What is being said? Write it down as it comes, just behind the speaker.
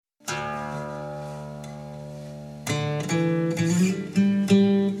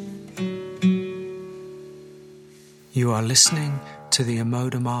are listening to the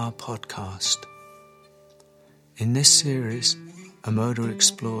Amodamar podcast. In this series, Amoda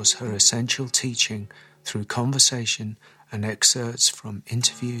explores her essential teaching through conversation and excerpts from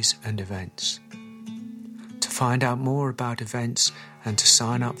interviews and events. To find out more about events and to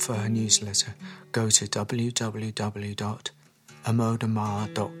sign up for her newsletter, go to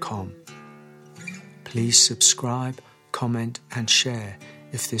www.amodamar.com. Please subscribe, comment and share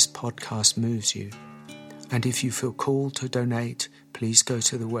if this podcast moves you. And if you feel called to donate, please go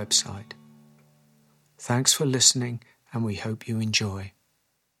to the website. Thanks for listening, and we hope you enjoy.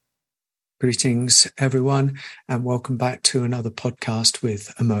 Greetings, everyone, and welcome back to another podcast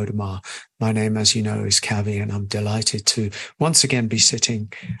with Amodamar. My name, as you know, is Kavi, and I'm delighted to once again be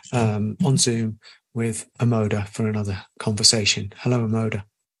sitting on Zoom with Amoda for another conversation. Hello, Amoda.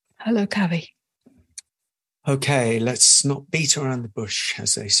 Hello, Kavi. Okay, let's not beat around the bush,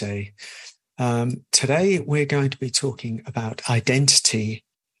 as they say. Today, we're going to be talking about identity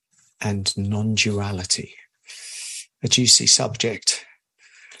and non-duality, a juicy subject.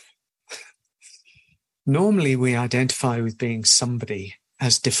 Normally, we identify with being somebody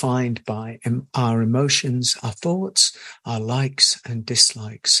as defined by our emotions, our thoughts, our likes and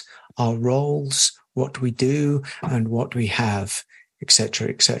dislikes, our roles, what we do and what we have, etc.,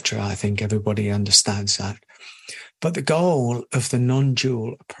 etc. I think everybody understands that. But the goal of the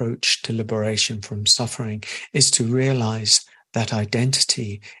non-dual approach to liberation from suffering is to realize that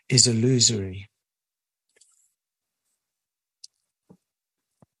identity is illusory.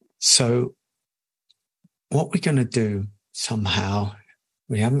 So what we're going to do somehow,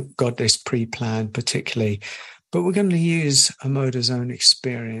 we haven't got this pre-planned particularly, but we're going to use Amoda's own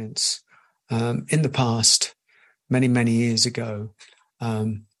experience in the past, many, many years ago,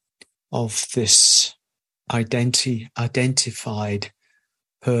 of this identified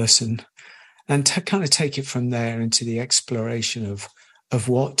person, and to kind of take it from there into the exploration of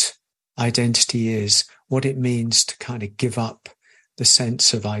what identity is, what it means to kind of give up the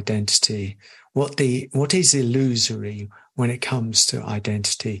sense of identity, what is illusory when it comes to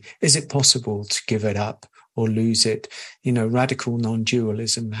identity. Is it possible to give it up or lose it? You know, radical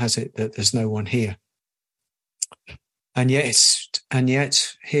non-dualism has it that there's no one here. And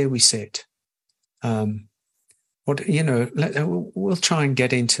yet here we sit. We'll try and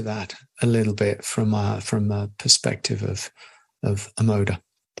get into that a little bit from a perspective of Amoda.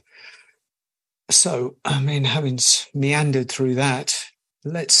 So, having meandered through that,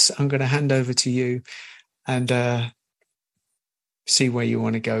 I'm going to hand over to you and see where you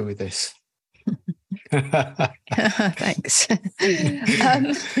want to go with this. Thanks.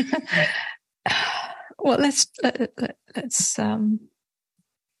 Well, let's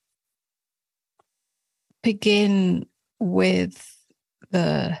begin with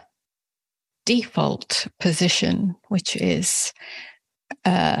the default position, which is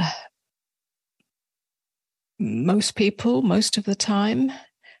most people, most of the time,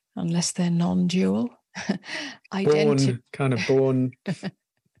 unless they're non-dual, born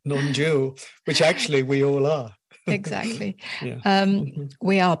non-dual, which actually we all are. Exactly. Yeah.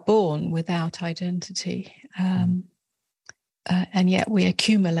 We are born without identity, and yet we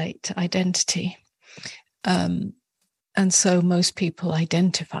accumulate identity. And so most people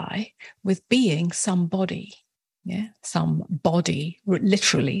identify with being somebody, some body,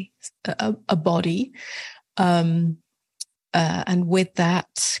 literally a body. And with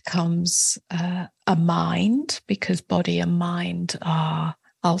that comes a mind, because body and mind are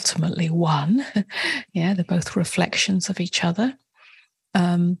ultimately one. They're both reflections of each other.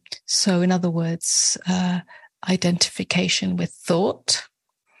 So in other words, identification with thought,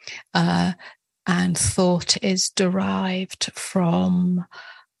 and thought is derived from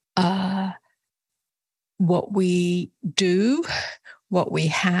what we do, what we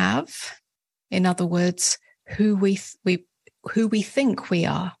have. In other words, who we think we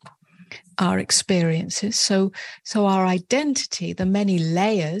are, our experiences. So our identity, the many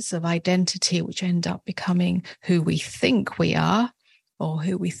layers of identity which end up becoming who we think we are, or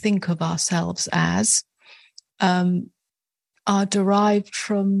who we think of ourselves as, are derived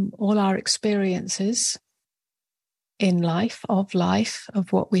from all our experiences in life, of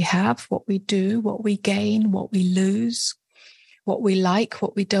what we have, what we do, what we gain, what we lose, what we like,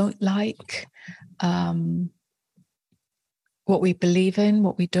 what we don't like, what we believe in,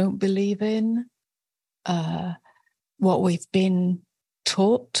 what we don't believe in, what we've been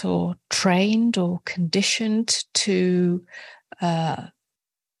taught or trained or conditioned to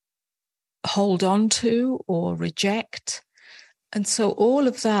hold on to or reject. And so all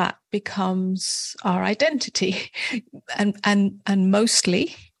of that becomes our identity. And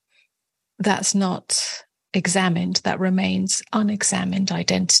mostly that's not examined, that remains unexamined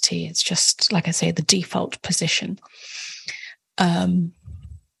identity. It's just, like I say, the default position. Now,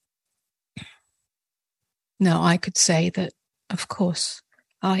 I could say that, of course,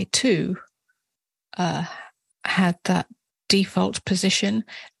 I too had that default position,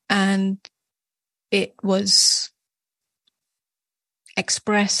 and it was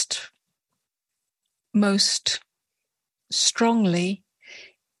expressed most strongly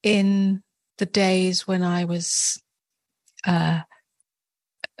in the days when I was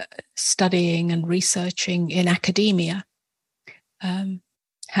studying and researching in academia,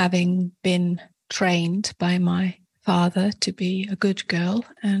 having been trained by my father to be a good girl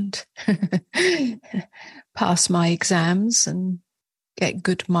and pass my exams and get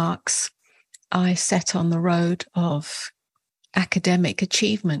good marks. I set on the road of academic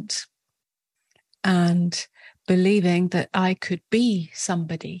achievement and believing that I could be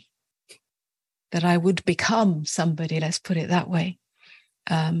somebody, that I would become somebody, let's put it that way.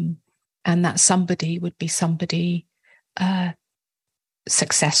 And that somebody would be somebody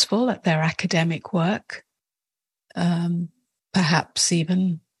successful at their academic work, perhaps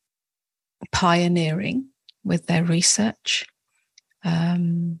even pioneering with their research,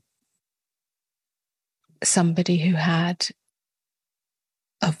 somebody who had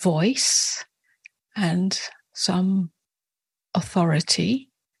a voice and some authority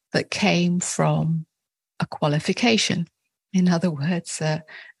that came from a qualification. In other words, a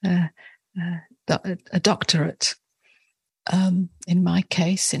doctorate, in my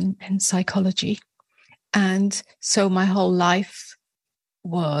case, in psychology. And so my whole life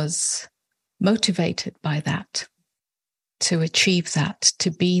was motivated by that, to achieve that, to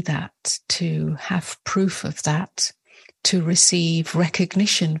be that, to have proof of that, to receive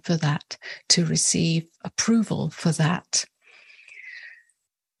recognition for that, to receive approval for that.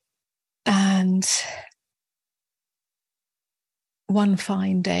 And one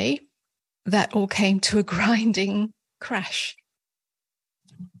fine day, that all came to a grinding crash.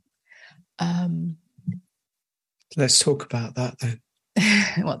 Let's talk about that then.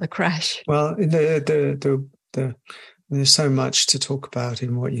 What, the crash? Well, there's so much to talk about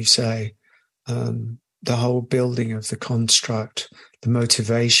in what you say. The whole building of the construct, the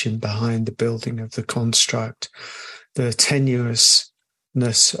motivation behind the building of the construct, the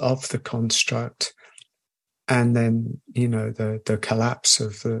tenuousness of the construct, and then, you know, the collapse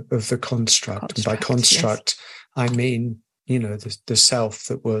of the construct. And by construct, yes, I mean, you know, the self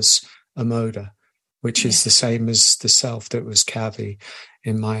that was Amoda, which is the same as the self that was Kavi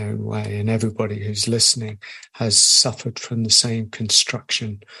in my own way. And everybody who's listening has suffered from the same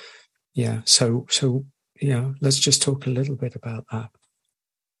construction. Yeah. So, you know, let's just talk a little bit about that.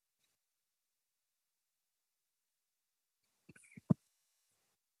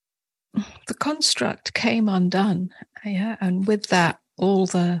 The construct came undone. Yeah. And with that, all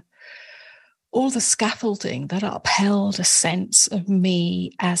the scaffolding that upheld a sense of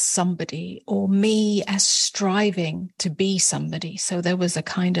me as somebody, or me as striving to be somebody. So there was a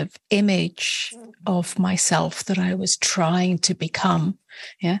kind of image of myself that I was trying to become.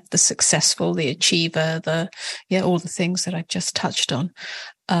 Yeah. The successful, the achiever, all the things that I've just touched on.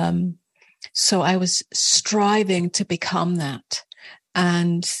 So I was striving to become that.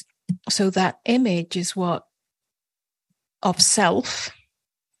 And so that image is what of self,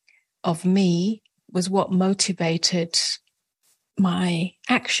 of me, was what motivated my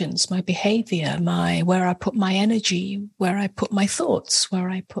actions, my behavior, where I put my energy, where I put my thoughts, where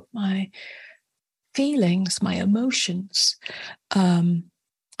I put my feelings, my emotions, and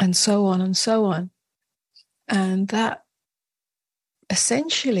so on and so on. And that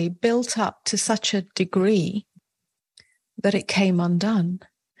essentially built up to such a degree that it came undone.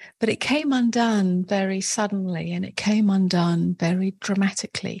 But it came undone very suddenly, and it came undone very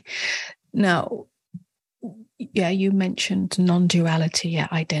dramatically. Now, yeah, you mentioned non-duality,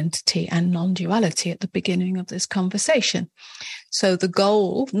 identity and non-duality at the beginning of this conversation. So the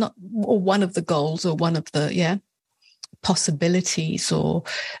goal, or one of the goals, or one of the possibilities, or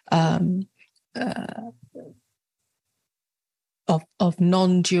of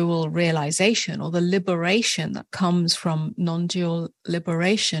non-dual realization, or the liberation that comes from non-dual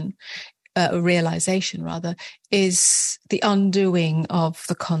realization rather, is the undoing of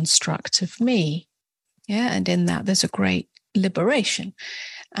the construct of me. Yeah, and in that there's a great liberation.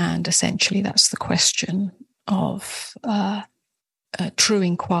 And essentially that's the question of true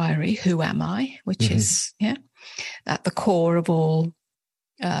inquiry, who am I, which is at the core of all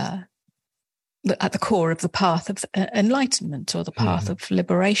at the core of the path of enlightenment, or the path of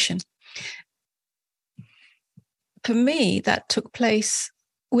liberation. For me, that took place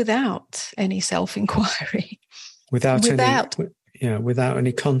without any self-inquiry. Without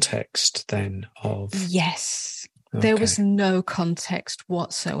any context then of... Yes. Okay. There was no context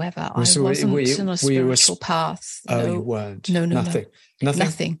whatsoever. I wasn't on a spiritual path. Oh, you weren't? No. Nothing?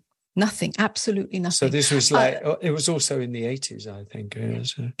 Nothing. Absolutely nothing. So this was it was also in the 80s, I think.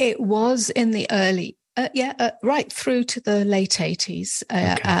 It was in the early, right through to the late 80s.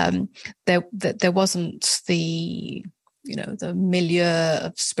 There wasn't the, the milieu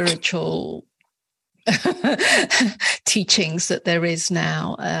of spiritual teachings that there is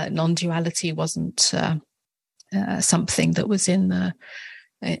now. Non-duality wasn't something that was in the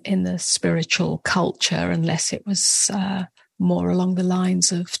spiritual culture, unless it was more along the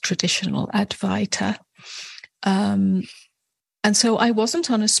lines of traditional Advaita. And so I wasn't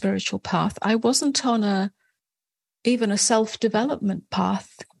on a spiritual path. I wasn't on even a self-development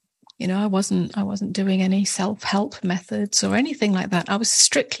path. I wasn't doing any self-help methods or anything like that. I was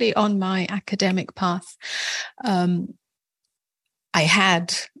strictly on my academic path. I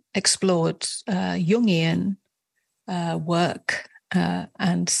had explored Jungian work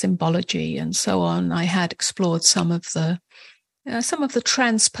and symbology and so on. I had explored some of the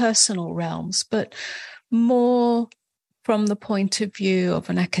transpersonal realms, but more from the point of view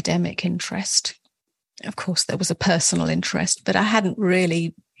of an academic interest. Of course, there was a personal interest, but I hadn't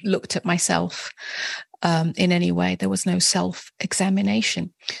really looked at myself in any way. There was no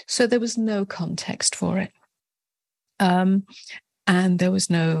self-examination. So there was no context for it. And there was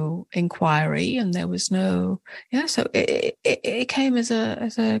no inquiry, and there was no, so it came as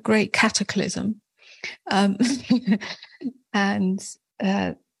a great cataclysm. And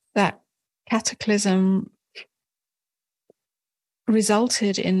that cataclysm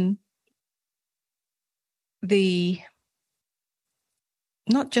resulted in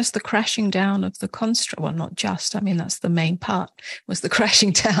not just the crashing down of the construct, well, not just, that's the main part, was the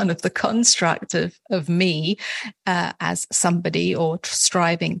crashing down of the construct of me as somebody or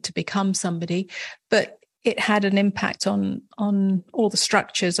striving to become somebody, but it had an impact on all the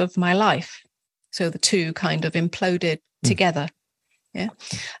structures of my life. So the two kind of imploded together. Yeah.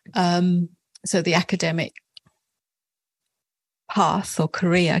 So the academic path or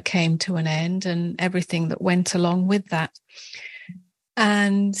career came to an end, and everything that went along with that.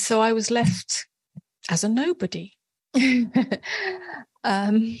 And so I was left as a nobody.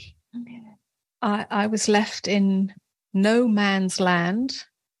 I was left in no man's land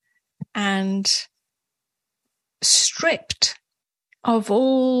and stripped of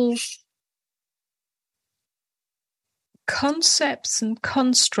all concepts and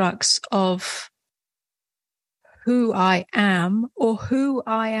constructs of who I am or who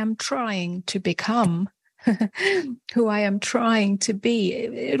I am trying to become, who I am trying to be.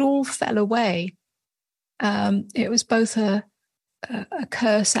 It all fell away. It was both a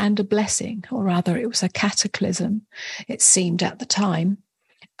curse and a blessing, or rather it was a cataclysm, it seemed at the time,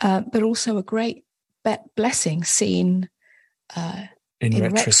 but also a great blessing seen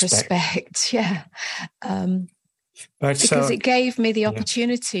in retrospect. Yeah. Because it gave me the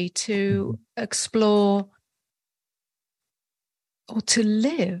opportunity to explore or to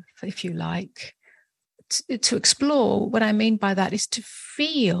live, if you like. To explore, what I mean by that is to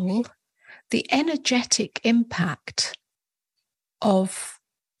feel the energetic impact of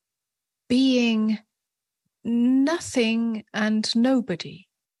being nothing and nobody.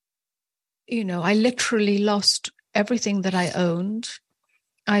 I literally lost everything that I owned.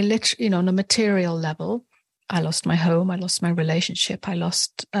 On a material level, I lost my home, I lost my relationship, I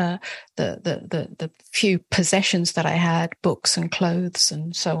lost the few possessions that I had, books and clothes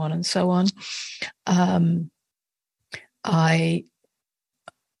and so on and so on. I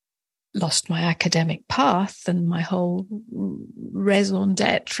lost my academic path and my whole raison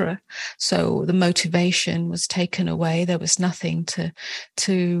d'etre. So the motivation was taken away. There was nothing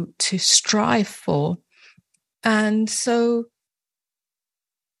to strive for. And so,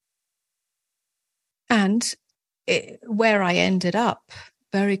 where I ended up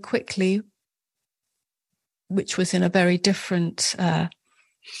very quickly, which was in a very different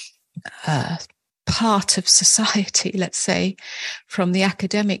part of society, let's say, from the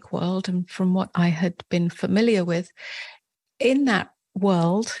academic world and from what I had been familiar with. In that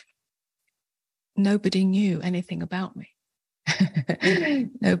world, nobody knew anything about me.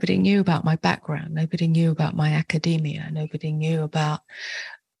 Nobody knew about my background. Nobody knew about my academia. Nobody knew about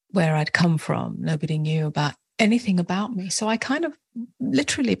where I'd come from. Nobody knew about anything about me. So I kind of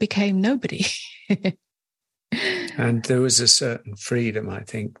literally became nobody. And there was a certain freedom, I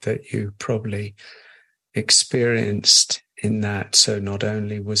think, that you probably experienced in that. So not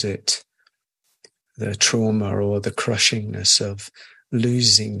only was it the trauma or the crushingness of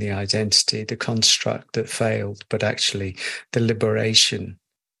losing the identity, the construct that failed, but actually the liberation.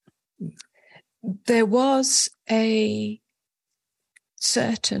 There was a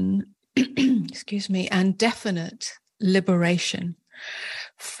certain, excuse me, and definite liberation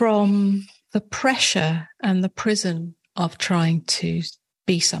from the pressure and the prison of trying to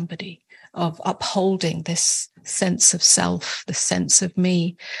be somebody, of upholding this sense of self, the sense of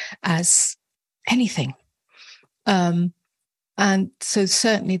me as anything. And so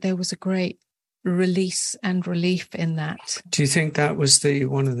certainly there was a great release and relief in that. Do you think that was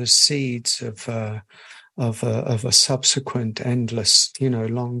one of the seeds of a subsequent endless,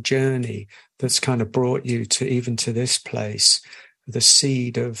 long journey that's kind of brought you to even to this place, the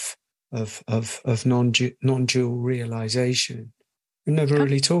seed of non-dual realization? We never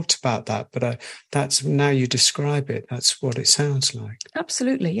really talked about that, but that's, now you describe it, that's what it sounds like.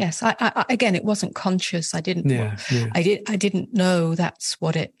 Absolutely, yes. I again, it wasn't conscious. I didn't know that's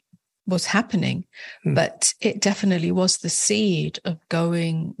what it was happening, but it definitely was the seed of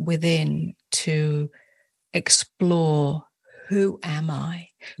going within to explore, who am I?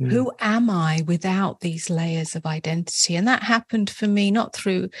 Who am I without these layers of identity? And that happened for me not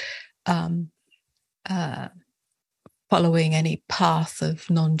through following any path of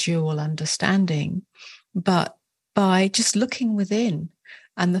non-dual understanding, but by just looking within.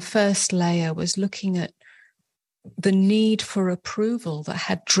 And the first layer was looking at the need for approval that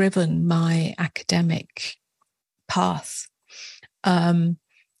had driven my academic path. And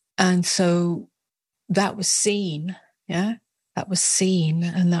so that was seen, that was seen.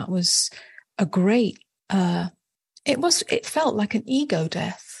 And that was a great, it felt like an ego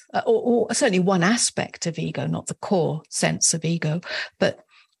death. Or certainly one aspect of ego, not the core sense of ego, but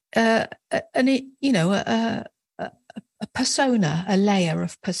a persona, a layer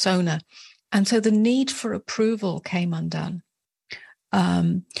of persona. And so the need for approval came undone.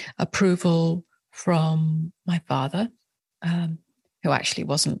 Approval from my father, who actually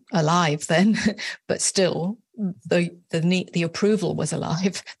wasn't alive then, but still the approval was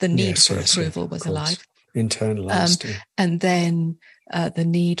alive. The need for approval was alive. Internalized. And then the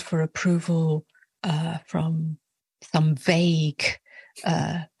need for approval from some vague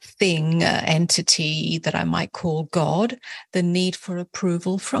thing, entity that I might call God, the need for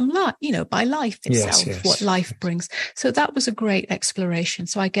approval from life, by life itself, what life brings. So that was a great exploration.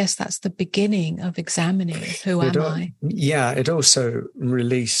 So I guess that's the beginning of examining who am I. Yeah, it also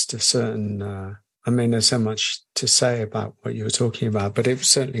released a certain, there's so much to say about what you were talking about, but it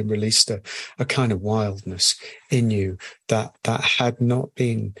certainly released a kind of wildness in you that had not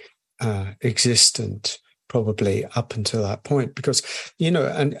been existent probably up until that point, because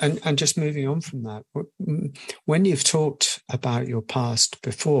and just moving on from that, when you've talked about your past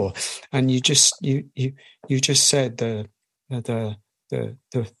before, and you just said the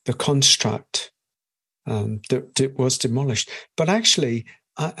construct that was demolished, but actually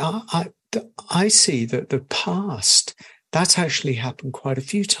I see that the past, that's actually happened quite a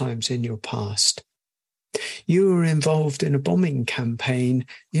few times in your past. You were involved in a bombing campaign,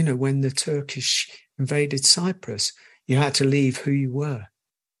 when the Turkish invaded Cyprus. You had to leave who you were.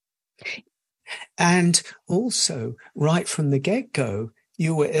 And also, right from the get-go,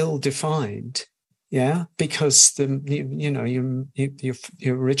 you were ill-defined, because your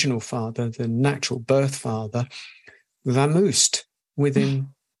original father, the natural birth father, vamoosed within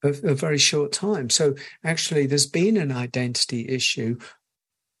a very short time. So actually, there's been an identity issue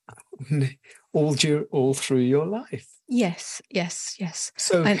all through your life. Yes.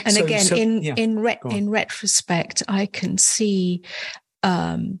 So, in retrospect, I can see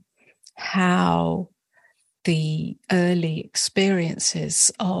how the early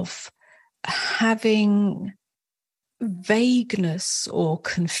experiences of having vagueness or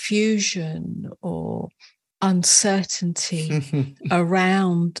confusion or uncertainty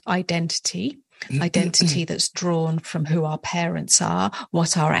around identity that's drawn from who our parents are,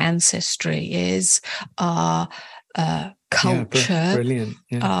 what our ancestry is, our culture, brilliant,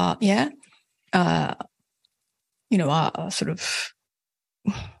 our sort of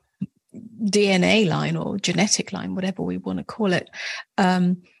DNA line or genetic line, whatever we want to call it,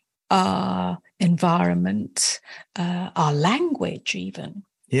 our environment, our language, even.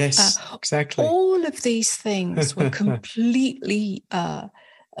 Yes, exactly. All of these things were completely, I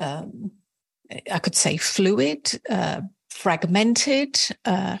could say, fluid, fragmented,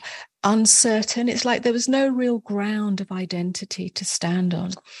 uncertain. It's like there was no real ground of identity to stand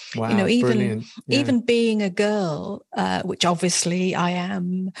on. Wow, even being a girl, which obviously I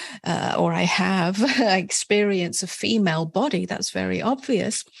am, or I have experience of female body, that's very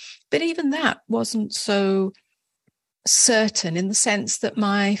obvious. But even that wasn't so certain in the sense that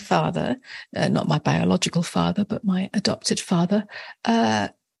my father, not my biological father, but my adopted father,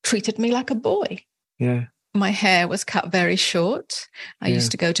 treated me like a boy. Yeah. My hair was cut very short. I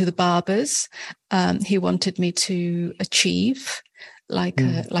used to go to the barbers. He wanted me to achieve like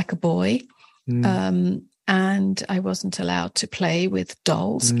a boy. And I wasn't allowed to play with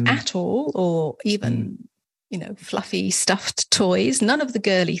dolls at all, or even, fluffy stuffed toys, none of the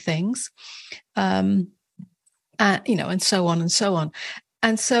girly things. And so on and so on.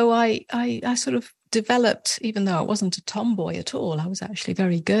 And so I sort of developed, even though I wasn't a tomboy at all, I was actually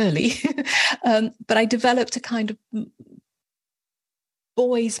very girly, but I developed a kind of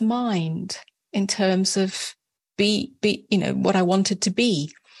boy's mind in terms of be what I wanted to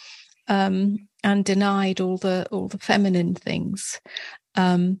be, and denied all the feminine things.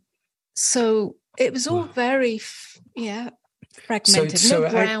 So it was all very, fragmented, so no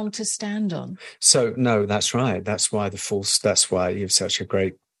ground to stand on. So no, that's right. That's why you're such a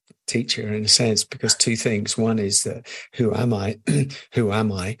great teacher in a sense, because two things. One is that who am I? Who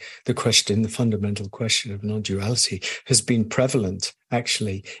am I? The fundamental question of non-duality has been prevalent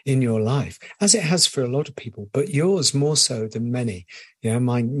actually in your life, as it has for a lot of people, but yours more so than many.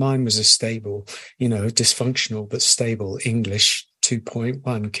 Mine was a stable, dysfunctional but stable English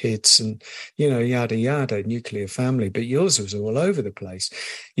 2.1 kids and, yada, yada, nuclear family. But yours was all over the place.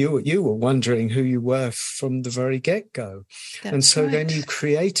 You were wondering who you were from the very get-go. And so then you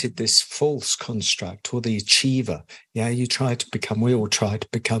created this false construct, or the achiever. Yeah, we all try to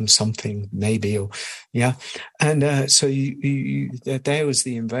become something maybe, or, yeah. And so there was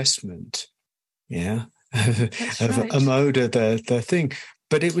the investment, yeah, of a mode of the thing.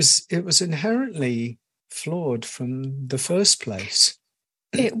 But it was inherently flawed from the first place.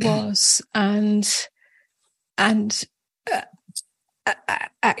 It was, and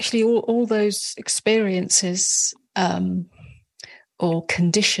actually all those experiences or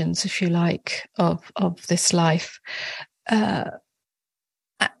conditions, if you like, of this life, and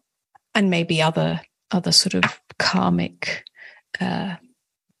maybe other sort of karmic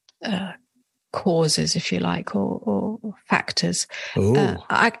causes, if you like, or factors.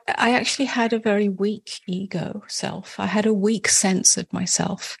 I actually had a very weak ego self. I had a weak sense of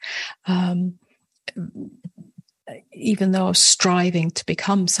myself, even though I was striving to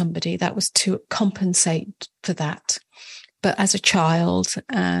become somebody. That was to compensate for that. But as a child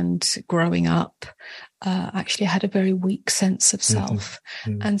and growing up, actually I had a very weak sense of self.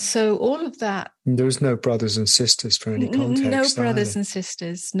 And so all of that... There was no brothers and sisters for any context. No brothers and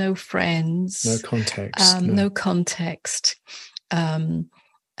sisters, no friends. No context. No context. And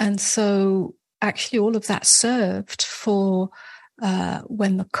so actually all of that served for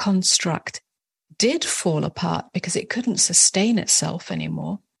when the construct did fall apart, because it couldn't sustain itself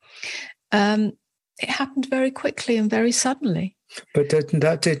anymore. It happened very quickly and very suddenly. But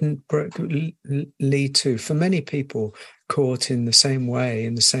that didn't lead to, for many people caught in the same way,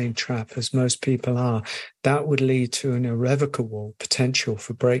 in the same trap as most people are, that would lead to an irrevocable potential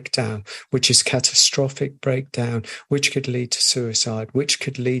for breakdown, which is catastrophic breakdown, which could lead to suicide, which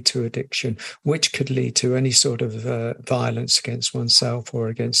could lead to addiction, which could lead to any sort of violence against oneself or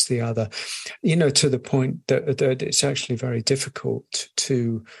against the other, to the point that it's actually very difficult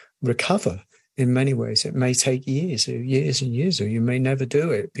to recover. In many ways, it may take years and years, or you may never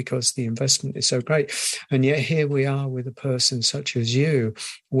do it because the investment is so great. And yet here we are with a person such as you,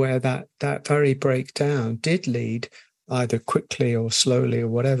 where that very breakdown did lead, either quickly or slowly or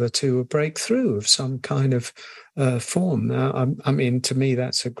whatever, to a breakthrough of some kind of form. Now, I mean, to me,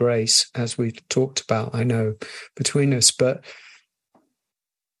 that's a grace, as we've talked about, I know, between us. But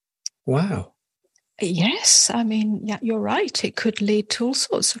wow. Yes, I mean, yeah, you're right. It could lead to all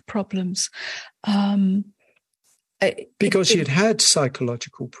sorts of problems. Because you'd had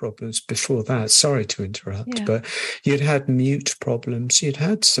psychological problems before that. Sorry to interrupt, but you'd had mute problems. You'd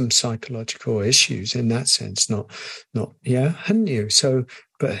had some psychological issues in that sense. Not, hadn't you? So,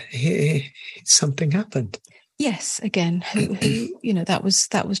 but here something happened. Yes, again, that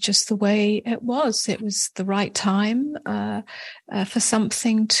was just the way it was. It was the right time for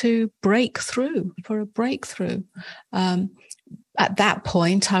something to break through, for a breakthrough. At that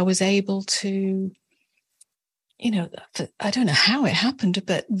point, I was able to, I don't know how it happened,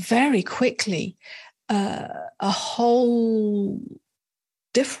 but very quickly, a whole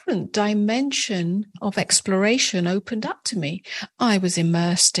different dimension of exploration opened up to me. I was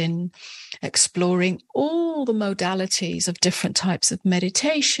immersed in exploring all the modalities of different types of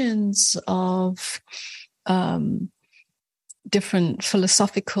meditations, of different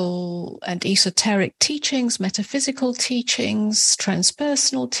philosophical and esoteric teachings, metaphysical teachings,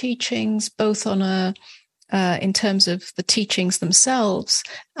 transpersonal teachings, both on a in terms of the teachings themselves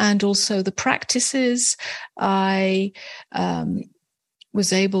and also the practices. I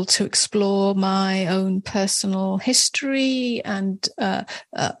was able to explore my own personal history and a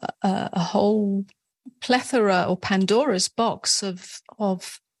whole plethora or Pandora's box of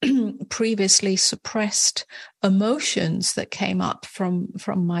previously suppressed emotions that came up from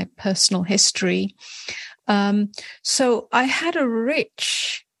my personal history. So I had a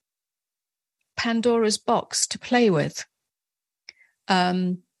rich Pandora's box to play with.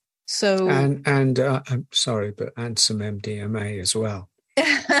 I'm sorry, and some MDMA as well.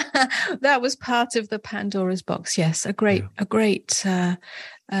 That was part of the Pandora's box. Yes, a great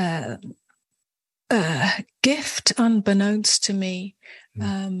gift, unbeknownst to me,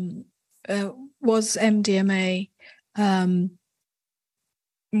 was MDMA,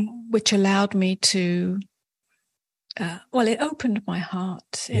 which allowed me to. It opened my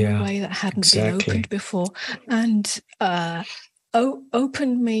heart in a way that hadn't been opened before, and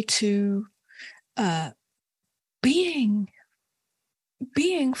opened me to being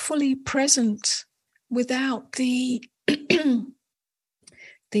fully present without the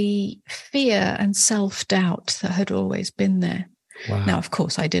the fear and self-doubt that had always been there. Wow. Now, of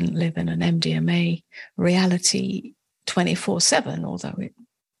course, I didn't live in an MDMA reality 24/7, although it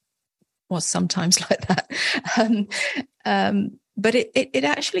was sometimes like that. But it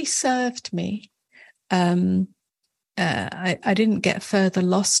actually served me. I didn't get further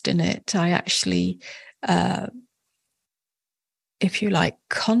lost in it. I actually, if you like,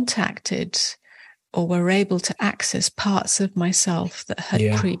 contacted or were able to access parts of myself that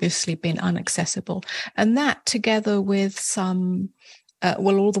had previously been inaccessible. And that, together with some,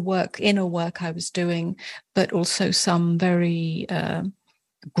 all the inner work I was doing, but also some very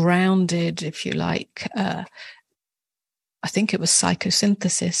grounded, if you like, I think it was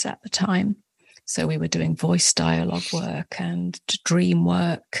psychosynthesis at the time. So we were doing voice dialogue work and dream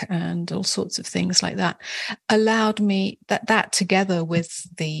work and all sorts of things like that, allowed me that together with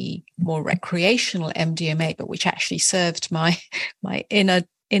the more recreational MDMA, but which actually served my inner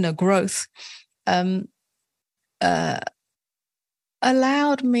growth,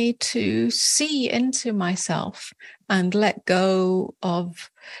 allowed me to see into myself and let go of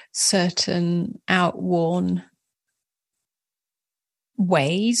certain outworn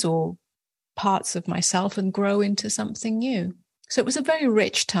ways or parts of myself and grow into something new. So it was a very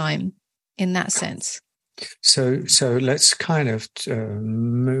rich time in that sense. So let's kind of, try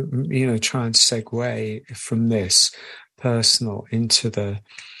and segue from this personal into the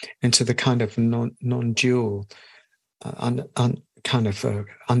kind of non-dual kind of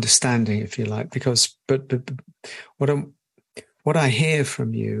understanding, if you like, because but what I hear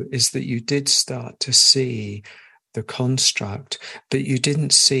from you is that you did start to see the construct, but you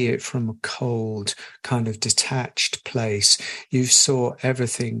didn't see it from a cold, kind of detached place. You saw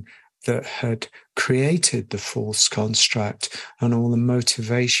everything that had created the false construct and all the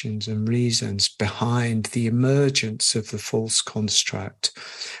motivations and reasons behind the emergence of the false construct.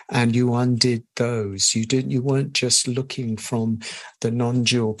 And you undid those. You weren't just looking from the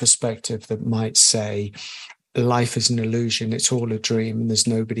non-dual perspective that might say, life is an illusion, it's all a dream, and there's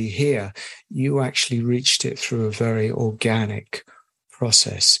nobody here. You actually reached it through a very organic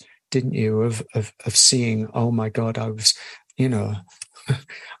process, didn't you? Of seeing, oh my God, I was,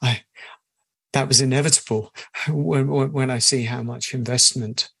 that was inevitable when I see how much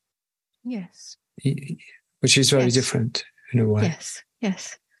investment. Yes. Which is very different in a way.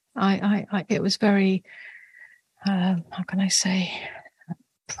 Yes. I it was very, how can I say,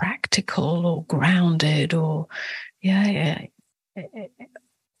 practical or grounded or it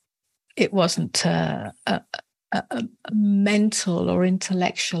wasn't a mental or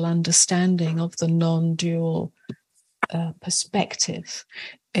intellectual understanding of the non-dual perspective.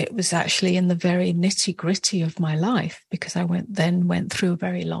 It was actually in the very nitty-gritty of my life, because I went through a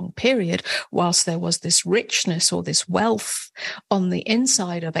very long period whilst there was this richness or this wealth on the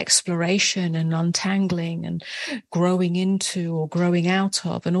inside of exploration and untangling and growing into or growing out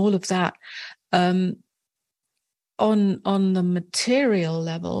of and all of that. On the material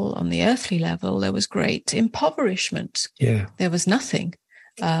level, on the earthly level, there was great impoverishment. Yeah. There was nothing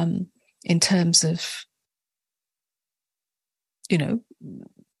in terms of,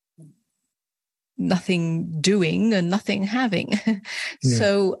 nothing doing and nothing having.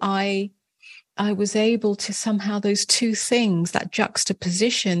 So I was able to somehow, those two things, that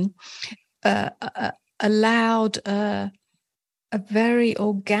juxtaposition, allowed a very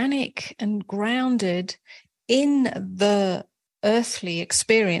organic and grounded in the earthly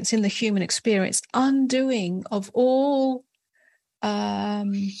experience, in the human experience, undoing of all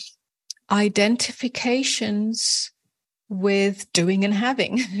identifications with doing and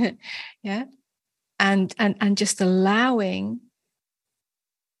having, yeah, and just allowing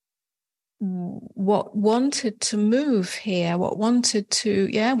what wanted to move here, what wanted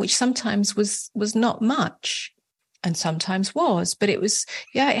to, which sometimes was not much, and sometimes was, but it was,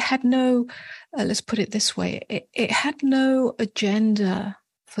 it had no, let's put it this way, it had no agenda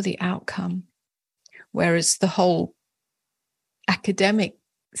for the outcome, whereas the whole academic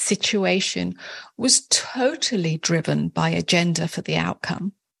situation was totally driven by agenda for the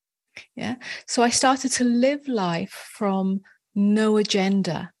outcome. Yeah. So I started to live life from no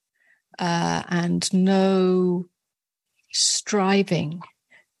agenda and no striving,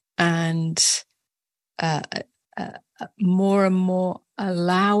 and more and more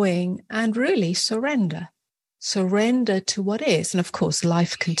allowing and really surrender to what is. And of course,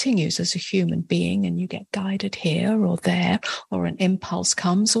 life continues as a human being, and you get guided here or there, or an impulse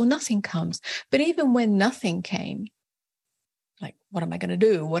comes or nothing comes. But even when nothing came, like, what am I going to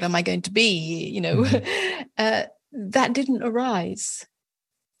do? What am I going to be? That didn't arise.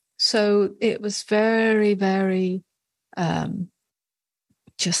 So it was very, very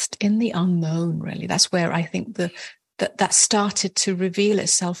just in the unknown, really. That's where I think that started to reveal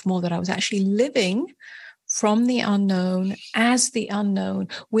itself more, that I was actually living from the unknown as the unknown,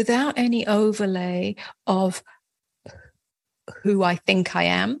 without any overlay of who I think I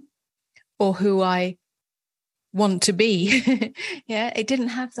am or who I want to be. It didn't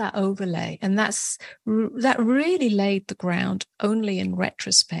have that overlay. And that really laid the ground, only in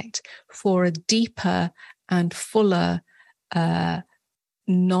retrospect, for a deeper and fuller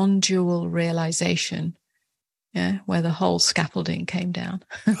non-dual realization, where the whole scaffolding came down.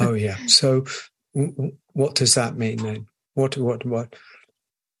 Oh, yeah. So what does that mean then? What?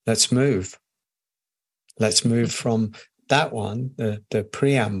 Let's move. Let's move from that one, the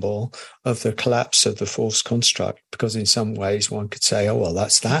preamble of the collapse of the false construct, because in some ways one could say, oh, well,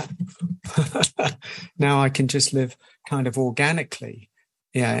 that's that. Now I can just live kind of organically.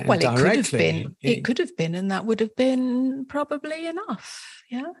 Yeah, well, directly. It could have been, and that would have been probably enough.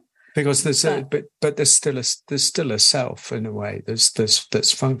 Yeah. Because there's but there's still a self in a way.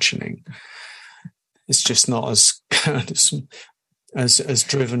 That's functioning. It's just not as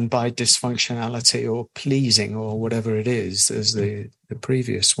driven by dysfunctionality or pleasing or whatever it is as the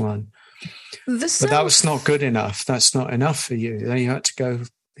previous one. But that was not good enough. That's not enough for you. Then you had to go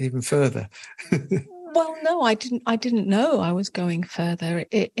even further. Well, no, I didn't know I was going further.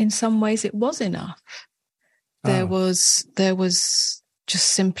 In some ways, it was enough. There was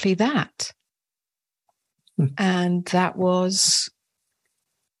just simply that. And that was,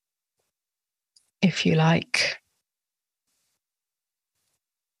 if you like,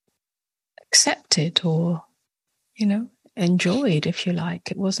 accepted or, enjoyed, if you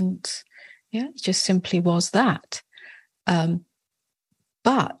like. It wasn't, it just simply was that.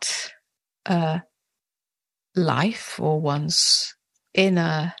 But life, or one's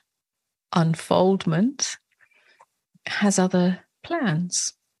inner unfoldment, has other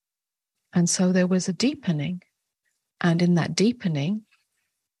plans. And so there was a deepening. And in that deepening,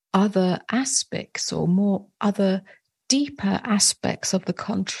 other aspects, or more other deeper aspects of the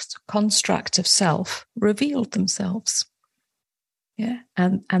construct of self revealed themselves.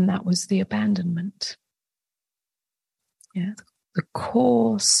 And that was the abandonment. The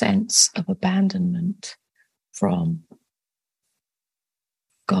core sense of abandonment from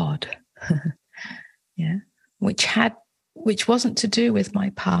God. Which wasn't to do with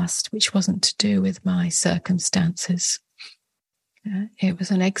my past, which wasn't to do with my circumstances. It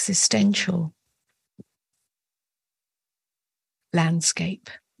was an existential landscape,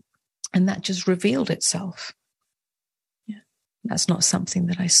 and that just revealed itself. That's not something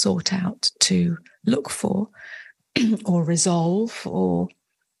that I sought out to look for or resolve or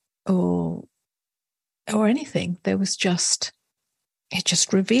anything. There was it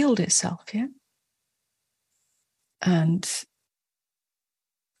just revealed itself. And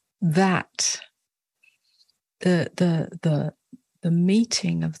that the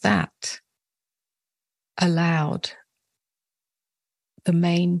meeting of that allowed the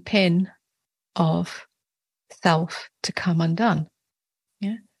main pin of self to come undone.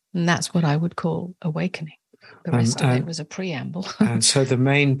 And that's what I would call awakening. The rest of it was a preamble. And so the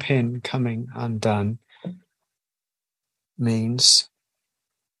main pin coming undone means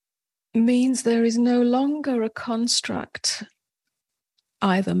there is no longer a construct,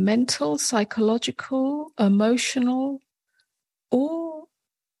 either mental, psychological, emotional, or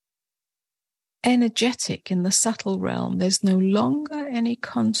energetic in the subtle realm. There's no longer any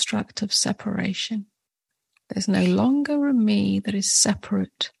construct of separation. There's no longer a me that is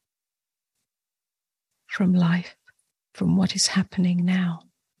separate from life, from what is happening now.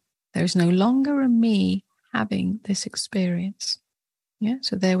 There is no longer a me having this experience. Yeah,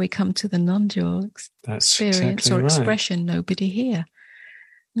 so there we come to the non-dual experience or expression, nobody here.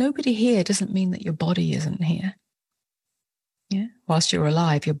 Nobody here doesn't mean that your body isn't here. Yeah, whilst you're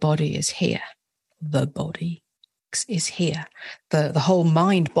alive, your body is here. The body is here. The whole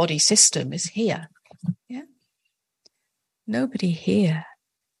mind-body system is here. Yeah. Nobody here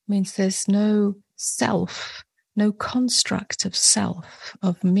means there's no self, no construct of self,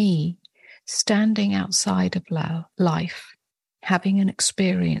 of me, standing outside of life, having an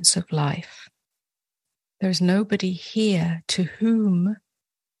experience of life. There's nobody here to whom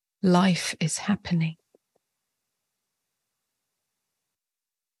life is happening.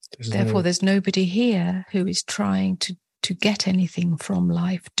 Therefore, there's nobody here who is trying to get anything from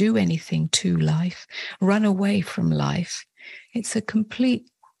life, do anything to life, run away from life. It's a complete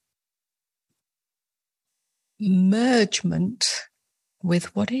mergement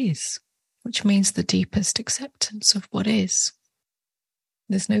with what is, which means the deepest acceptance of what is.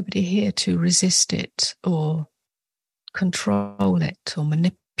 There's nobody here to resist it or control it or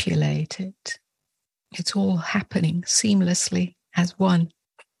manipulate it. It's all happening seamlessly as one.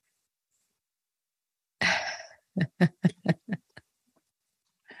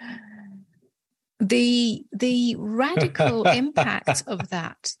 The radical impact of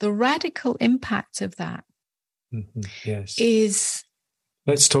that, yes, is,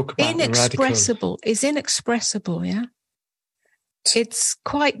 let's talk about inexpressible. Is inexpressible, yeah. It's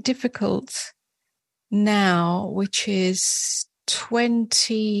quite difficult now, which is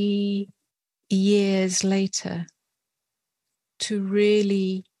 20 years later, to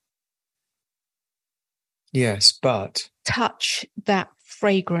really touch that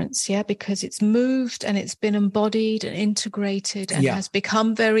fragrance, yeah, because it's moved and it's been embodied and integrated and has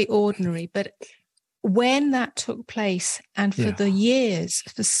become very ordinary. But when that took place, and for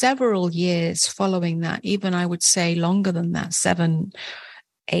for several years following that, even I would say longer than that,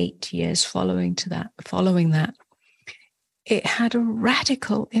 7-8 years following that, it had a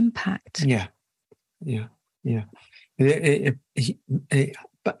radical impact.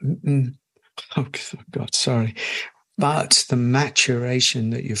 Oh God, sorry. But the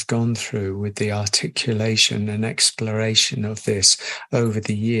maturation that you've gone through with the articulation and exploration of this over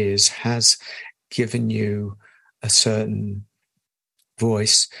the years has given you a certain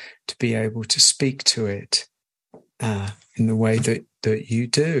voice to be able to speak to it in the way that you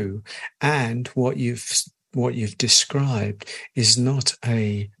do. And what you've described is not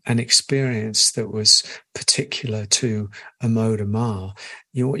an experience that was particular to Amodha.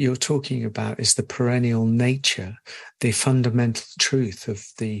 What you're talking about is the perennial nature, the fundamental truth of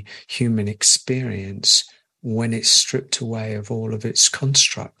the human experience when it's stripped away of all of its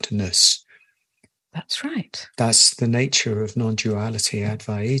constructness. That's right. That's the nature of non-duality,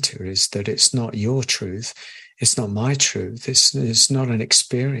 Advaita, is that it's not your truth. It's not my truth. It's not an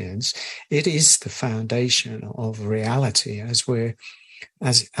experience. It is the foundation of reality as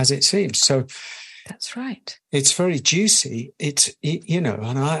it seems. So that's right. It's very juicy.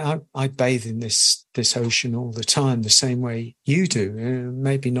 And I bathe in this ocean all the time, the same way you do.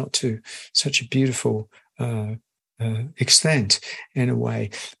 Maybe not to such a beautiful extent in a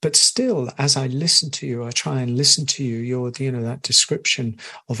way, but still, as I listen to you, I try and listen to you. You're, that description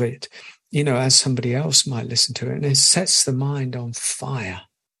of it, as somebody else might listen to it, and it sets the mind on fire.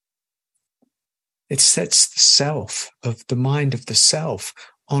 It sets the mind of the self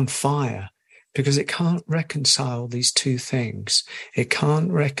on fire, because it can't reconcile these two things. It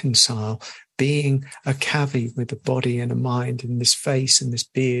can't reconcile being a cavi with a body and a mind and this face and this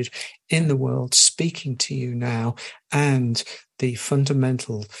beard in the world speaking to you now, and the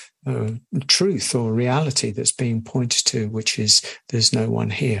fundamental truth or reality that's being pointed to, which is there's no one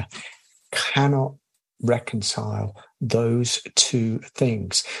here. Cannot reconcile those two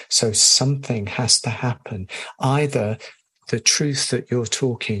things. So something has to happen. Either the truth that you're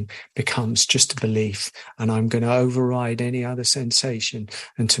talking becomes just a belief, and I'm going to override any other sensation.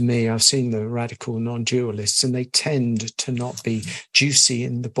 And to me, I've seen the radical non-dualists, and they tend to not be juicy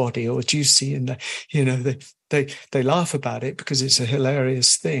in the body or juicy in the, they laugh about it because it's a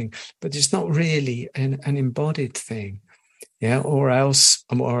hilarious thing, but it's not really an embodied thing. Yeah, or else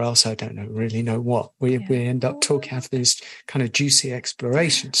I don't really know what. We end up have this kind of juicy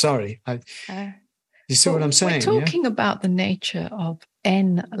exploration. Sorry. You see what I'm saying? We're talking about the nature of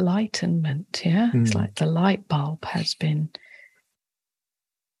enlightenment, yeah? It's like the light bulb has been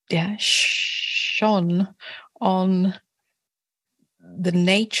shone on the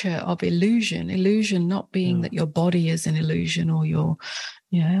nature of illusion not being that your body is an illusion, or your,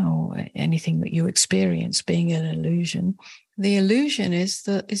 or anything that you experience being an illusion. The illusion is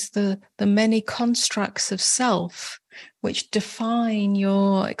the many constructs of self which define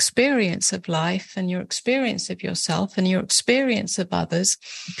your experience of life and your experience of yourself and your experience of others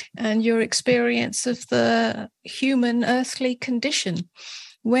and your experience of the human earthly condition.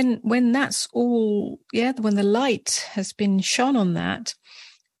 When that's all, when the light has been shone on that,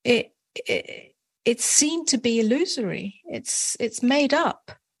 it's seen to be illusory. It's made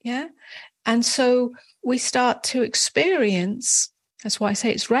up, and so we start to experience. That's why I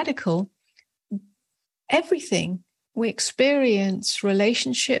say it's radical. Everything. We experience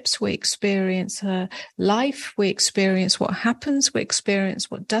relationships, we experience life, we experience what happens, we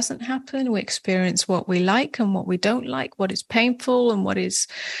experience what doesn't happen, we experience what we like and what we don't like, what is painful and what is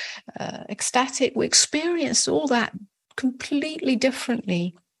ecstatic. We experience all that completely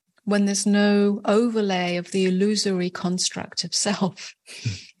differently when there's no overlay of the illusory construct of self.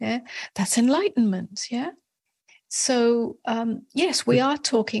 That's enlightenment. So, yes, we are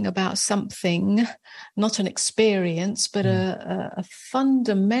talking about something, not an experience, but a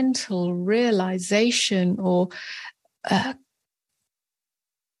fundamental realization, or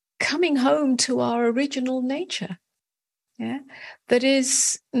coming home to our original nature. That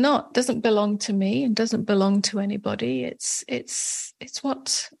doesn't belong to me and doesn't belong to anybody. It's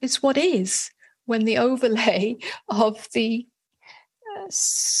what is, when the overlay of the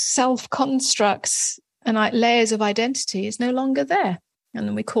self constructs and layers of identity is no longer there. And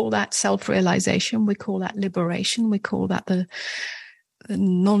then we call that self-realization, we call that liberation, we call that the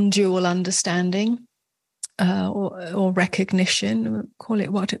non-dual understanding or recognition. We'll call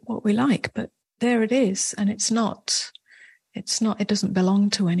it what we like, but there it is. And it doesn't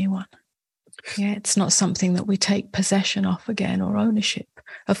belong to anyone. It's not something that we take possession of again, or ownership.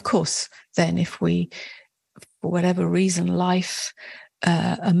 Of course, then if we, for whatever reason, life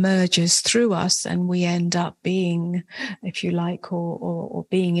emerges through us and we end up being, if you like, or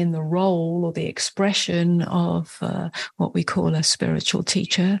being in the role or the expression of what we call a spiritual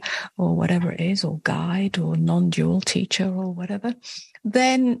teacher, or whatever it is, or guide, or non-dual teacher, or whatever,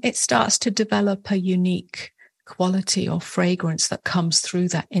 then it starts to develop a unique quality or fragrance that comes through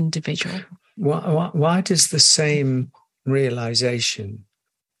that individual. Why does the same realization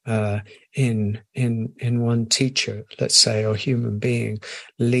in one teacher, let's say, or human being,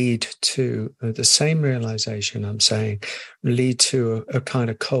 lead to the same realization, I'm saying, lead to a kind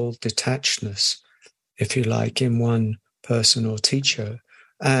of cold detachedness, if you like, in one person or teacher,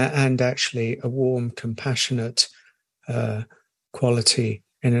 and actually a warm, compassionate quality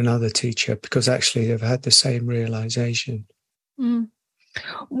in another teacher, because actually they've had the same realization?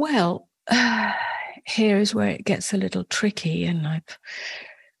 Well, here is where it gets a little tricky, and I've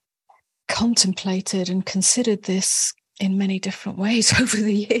contemplated and considered this in many different ways over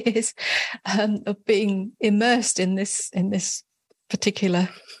the years, of being immersed in this particular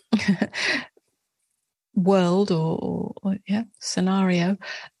world or scenario.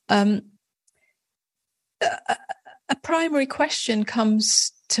 A primary question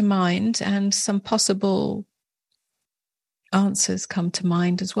comes to mind, and some possible answers come to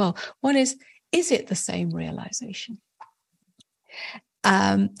mind as well. One is it the same realization?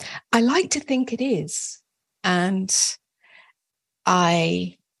 I like to think it is, and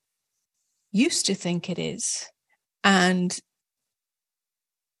I used to think it is, and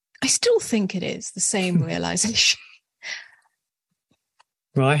I still think it is the same realization.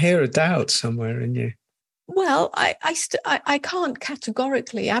 Well, I hear a doubt somewhere in you. Well, I can't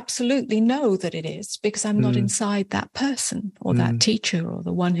categorically absolutely know that it is, because I'm not inside that person or that teacher or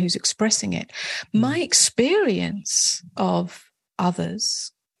the one who's expressing it. My experience of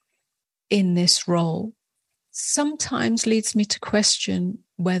others in this role sometimes leads me to question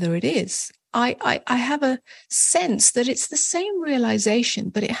whether it is. I have a sense that it's the same realization,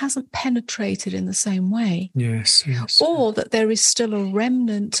 but it hasn't penetrated in the same way. Yes. Or that there is still a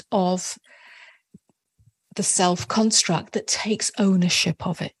remnant of the self-construct that takes ownership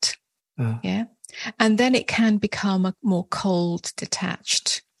of it. And then it can become a more cold,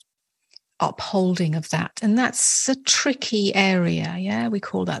 detached upholding of that. And that's a tricky area. We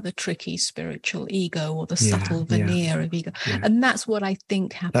call that the tricky spiritual ego, or the subtle veneer of ego. And that's what I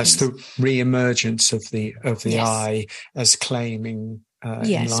think happens. That's the re-emergence of the I as claiming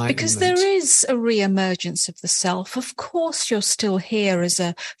yes, because there is a re-emergence of the self. Of course, you're still here as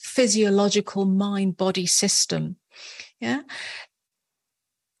a physiological mind-body system.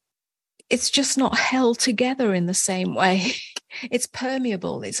 It's just not held together in the same way. It's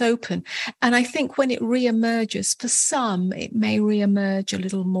permeable, it's open. And I think when it reemerges, for some, it may reemerge a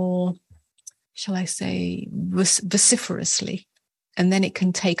little more, shall I say, vociferously. And then it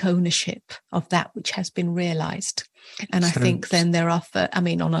can take ownership of that which has been realized. And I think then there are,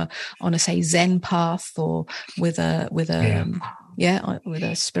 on a say Zen path, or with a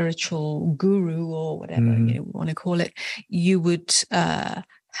spiritual guru, or whatever you want to call it, you would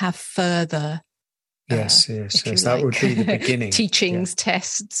have further. Yes. That would be the beginning. Teachings,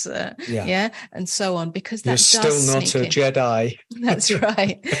 tests, and so on, because that you're does still not a Jedi. That's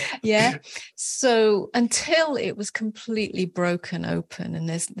right. Yeah. So until it was completely broken open, and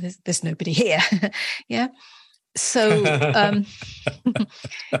there's nobody here. Yeah. So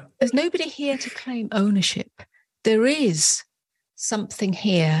there's nobody here to claim ownership. There is something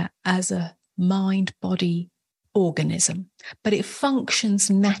here as a mind-body organism, but it functions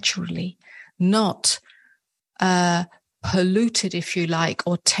naturally, not polluted, if you like,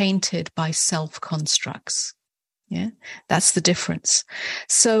 or tainted by self-constructs. Yeah, that's the difference.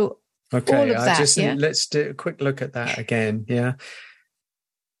 So okay, all of that, let's do a quick look at that again. Yeah.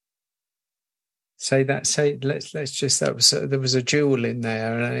 Let's just, there was a jewel in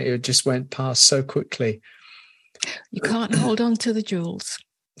there, and it just went past so quickly. You can't hold on to the jewels.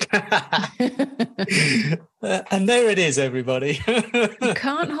 And there it is, everybody. You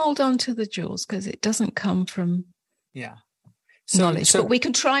can't hold on to the jewels because it doesn't come from knowledge. But we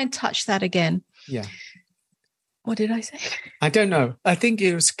can try and touch that again. Yeah. What did I say? I don't know. I think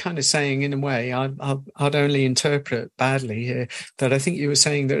it was kind of saying, in a way, I'd only interpret badly here, that I think you were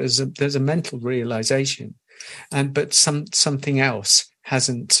saying there's a mental realization, but something else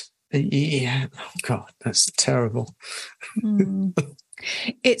hasn't. Yeah. Oh God, that's terrible.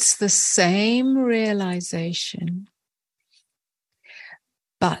 It's the same realization,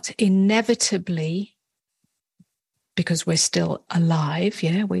 but inevitably, because we're still alive,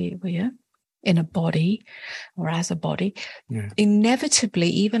 we're in a body, or as a body, inevitably,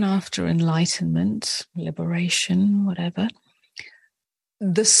 even after enlightenment, liberation, whatever,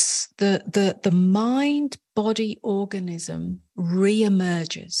 the mind-body organism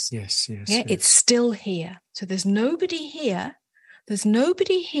reemerges. Yes. It's still here. So there's nobody here. There's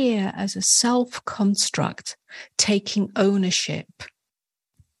nobody here as a self-construct taking ownership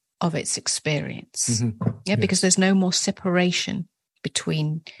of its experience. Because there's no more separation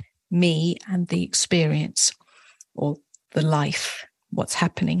between me and the experience, or the life, what's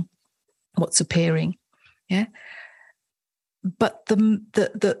happening, what's appearing. Yeah. But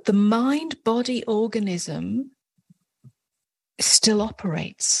the mind-body organism still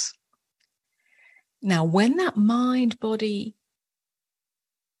operates. Now, when that mind-body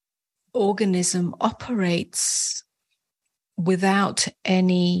organism operates without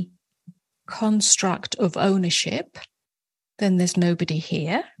any construct of ownership, then there's nobody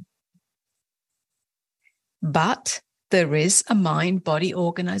here. But there is a mind-body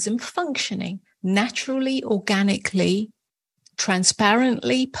organism functioning naturally, organically,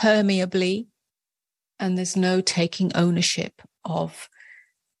 transparently, permeably, and there's no taking ownership of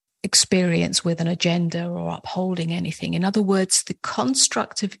experience with an agenda or upholding anything. In other words, the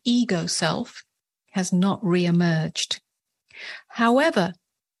construct of ego self has not reemerged. However,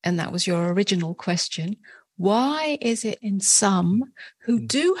 and that was your original question, why is it in some who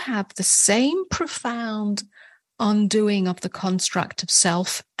do have the same profound undoing of the construct of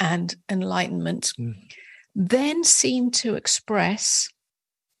self and enlightenment, then seem to express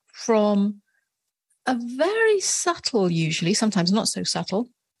from a very subtle, usually, sometimes not so subtle,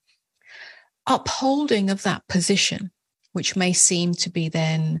 upholding of that position, which may seem to be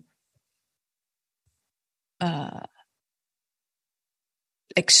then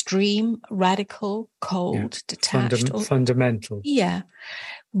extreme, radical, cold, detached. Fundamental. Yeah.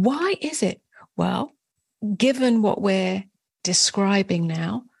 Why is it? Well, given what we're describing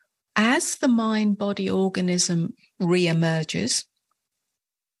now, as the mind-body organism reemerges,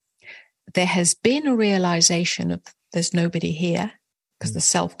 there has been a realization of there's nobody here because the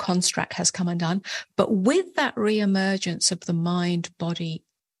self-construct has come undone. But with that reemergence of the mind-body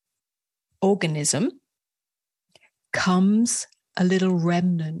organism comes a little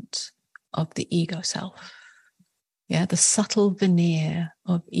remnant of the ego self. Yeah, the subtle veneer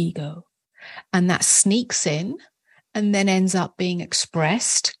of ego. And that sneaks in and then ends up being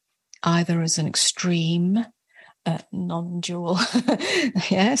expressed either as an extreme non-dual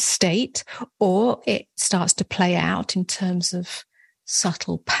state, or it starts to play out in terms of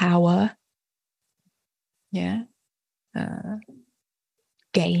subtle power,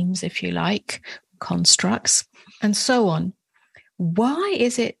 games, if you like, constructs, and so on. Why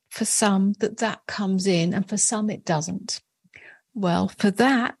is it for some that comes in and for some it doesn't? Well, for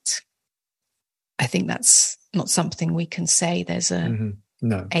that, I think that's not something we can say there's a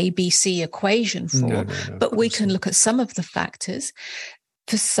ABC equation for, but we can look at some of the factors.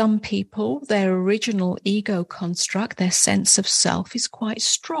 For some people, their original ego construct, their sense of self is quite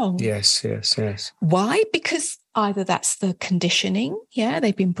strong. Yes. Why? Because either that's the conditioning,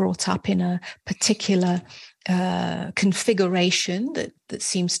 they've been brought up in a particular configuration that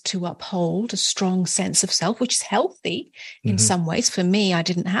seems to uphold a strong sense of self, which is healthy in some ways. For me, I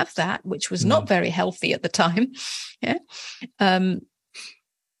didn't have that, which was not very healthy at the time.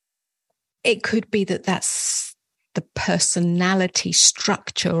 It could be that that's the personality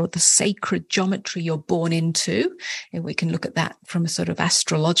structure or the sacred geometry you're born into. And we can look at that from a sort of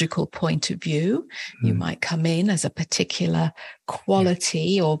astrological point of view. You might come in as a particular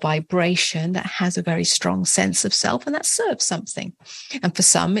quality or vibration that has a very strong sense of self, and that serves something. And for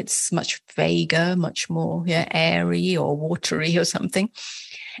some, it's much vaguer, much more airy or watery or something.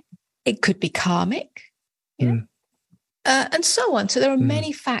 It could be karmic. And so on. So there are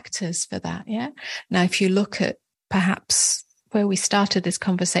many factors for that. Now, if you look at perhaps where we started this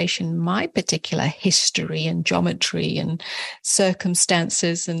conversation, my particular history and geometry and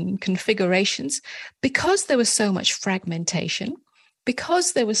circumstances and configurations, because there was so much fragmentation,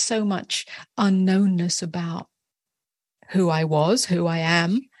 because there was so much unknownness about who I was, who I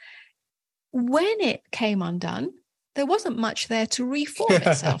am, when it came undone, there wasn't much there to reform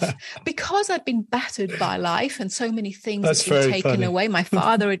itself because I'd been battered by life and so many things had been taken away. My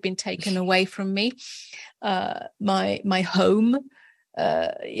father had been taken away from me. My home,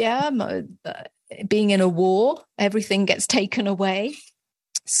 being in a war, everything gets taken away.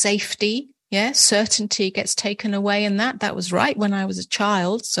 Safety, certainty gets taken away. And that was right when I was a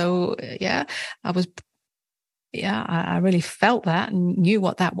child. So, I really felt that and knew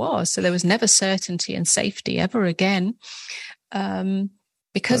what that was. So there was never certainty and safety ever again.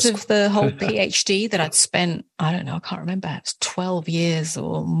 Because of the whole PhD that I'd spent, I don't know, I can't remember, it was 12 years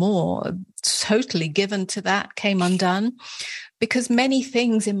or more, totally given to that, came undone. Because many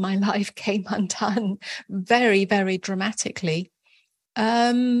things in my life came undone very, very dramatically.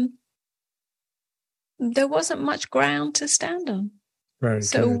 There wasn't much ground to stand on.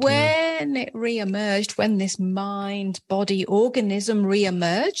 When it re-emerged, when this mind-body organism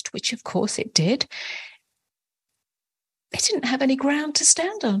re-emerged, which of course it did, it didn't have any ground to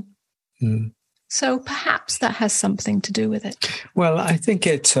stand on. So perhaps that has something to do with it. Well, I think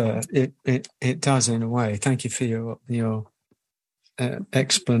it does in a way. Thank you for your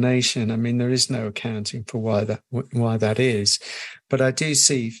explanation. I mean, there is no accounting for why that is, but I do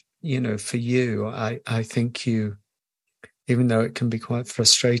see, for you, I think you. Even though it can be quite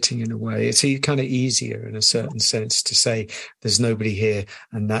frustrating in a way, it's kind of easier in a certain sense to say there's nobody here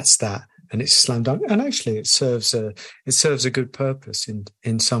and that's that, and it's slam dunk. And actually, it serves a good purpose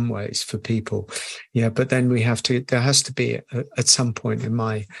in some ways for people. But then there has to be at some point, in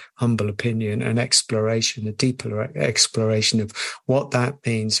my humble opinion, a deeper exploration of what that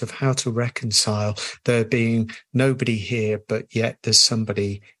means, of how to reconcile there being nobody here, but yet there's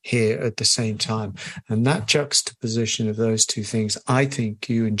somebody here at the same time. And that juxtaposition of those two things, I think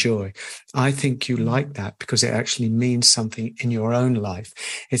you enjoy. I think you like that because it actually means something in your own life.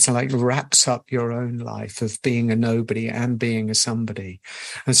 It's like wraps up your own life of being a nobody and being a somebody.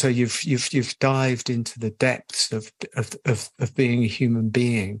 And so you've dived into the depths of being a human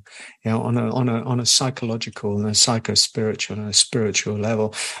being, on a psychological and a psycho-spiritual and a spiritual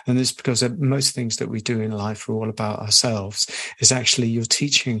level. And it's because most things that we do in life are all about ourselves. Is actually you're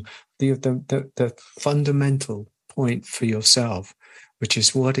teaching the fundamental point for yourself, which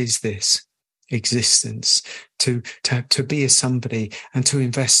is, what is this existence, to be a somebody and to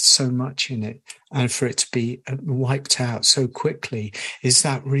invest so much in it and for it to be wiped out so quickly. Is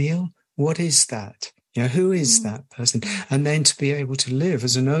that real? What is that? Who is that person? And then to be able to live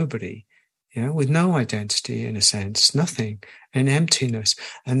as a nobody, with no identity, in a sense, nothing, and emptiness,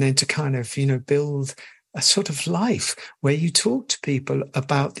 and then to kind of, build a sort of life where you talk to people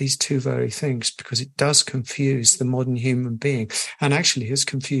about these two very things, because it does confuse the modern human being, and actually has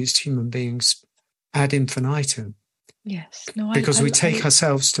confused human beings ad infinitum. Yes. No, because we take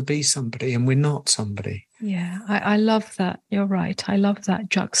ourselves to be somebody and we're not somebody. Yeah, I love that. You're right. I love that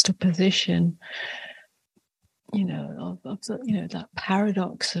juxtaposition, that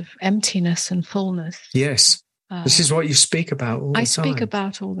paradox of emptiness and fullness. Yes. This is what you speak about all the time. I speak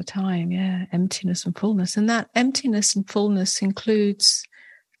about all the time, emptiness and fullness. And that emptiness and fullness includes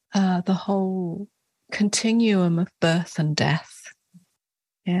the whole continuum of birth and death.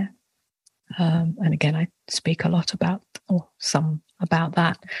 Yeah. And again, I speak a lot about, or some about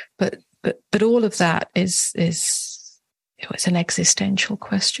that, but all of that is it was an existential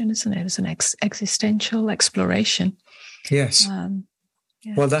question, isn't it? It was an existential exploration. Yes.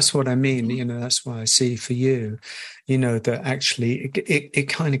 Yeah. Well, that's what I mean. That's why I see for you, that actually it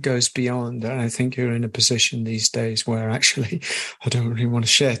kind of goes beyond. And I think you're in a position these days where actually I don't really want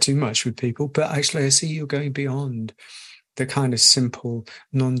to share too much with people, but actually I see you're going beyond the kind of simple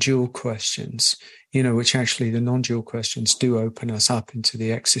non-dual questions, which actually the non-dual questions do open us up into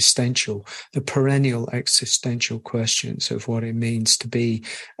the perennial existential questions of what it means to be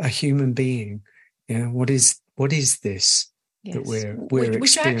a human being. What is this? Yes. That we're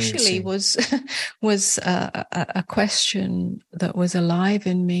which actually was a question that was alive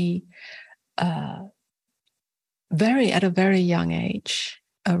in me at a very young age,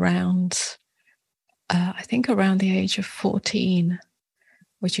 around I think around the age of 14,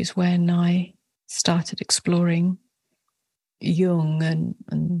 which is when I started exploring Jung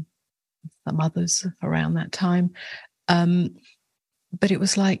and some others around that time. But it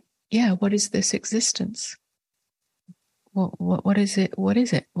was like, what is this existence? What is it? What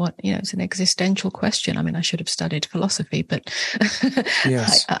is it? It's an existential question. I mean, I should have studied philosophy, but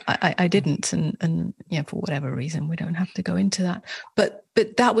yes. I didn't. And for whatever reason, we don't have to go into that. But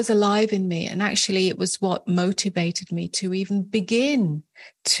that was alive in me. And actually it was what motivated me to even begin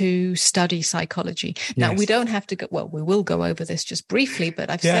to study psychology. Yes. Now, we don't have to go, we will go over this just briefly, but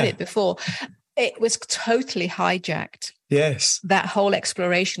I've said it before. It was totally hijacked. Yes. That whole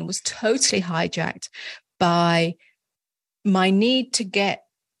exploration was totally hijacked by my need to get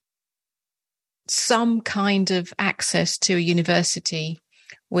some kind of access to a university,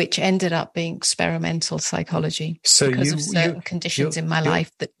 which ended up being experimental psychology because of certain conditions in my life.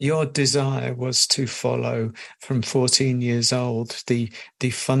 That your desire was to follow from 14 years old the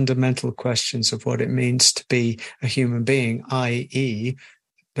fundamental questions of what it means to be a human being, i.e.,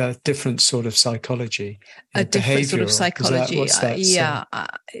 a different sort of psychology. A different sort of psychology.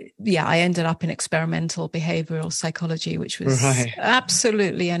 I ended up in experimental behavioral psychology, which was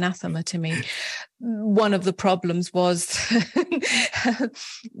absolutely anathema to me. One of the problems was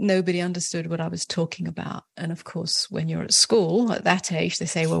nobody understood what I was talking about. And of course, when you're at school at that age, they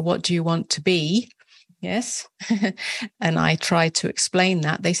say, well, what do you want to be? Yes. And I tried to explain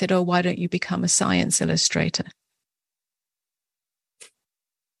that. They said, oh, why don't you become a science illustrator?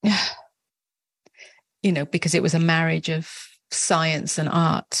 Because it was a marriage of science and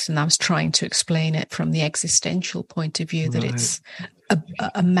art. And I was trying to explain it from the existential point of view, that it's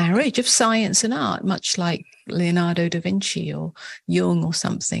a marriage of science and art, much like Leonardo da Vinci or Jung or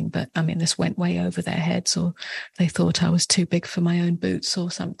something. But I mean, this went way over their heads, or they thought I was too big for my own boots or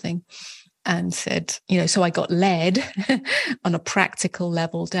something. And said, so I got led on a practical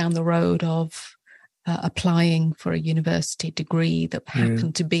level down the road of applying for a university degree that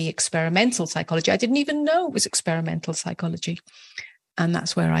happened to be experimental psychology. I didn't even know it was experimental psychology. And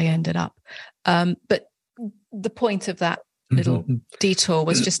that's where I ended up. But the point of that little detour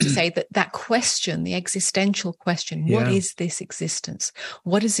was just to say that question, the existential question, what is this existence?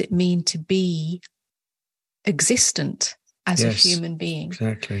 What does it mean to be existent as a human being?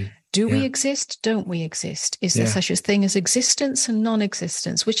 Exactly. Do we exist? Don't we exist? Is there such a thing as existence and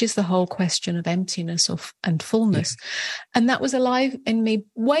non-existence, which is the whole question of emptiness and fullness? And that was alive in me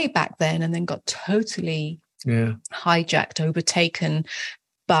way back then, and then got totally hijacked, overtaken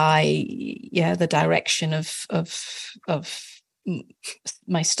by the direction of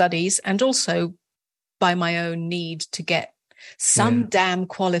my studies, and also by my own need to get some damn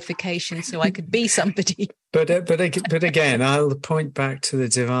qualification so I could be somebody. But again, I'll point back to the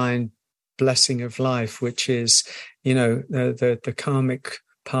divine blessing of life, which is, the karmic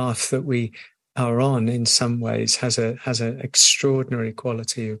path that we are on. In some ways, has an extraordinary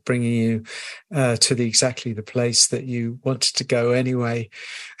quality of bringing you to exactly the place that you wanted to go anyway.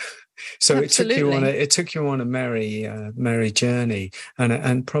 So Absolutely. it took you on a merry journey,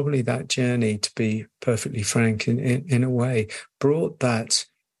 and probably that journey, to be perfectly frank, in a way,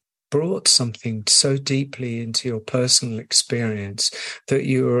 brought something so deeply into your personal experience that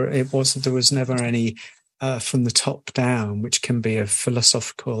there was never any from the top down, which can be a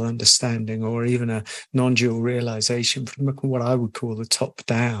philosophical understanding or even a non-dual realization from what I would call the top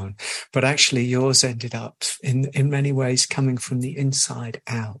down. But actually yours ended up in many ways coming from the inside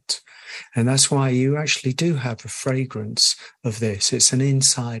out. And that's why you actually do have a fragrance of this. It's an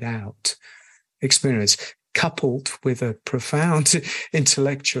inside out experience, coupled with a profound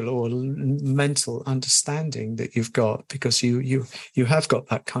intellectual or mental understanding that you've got, because you have got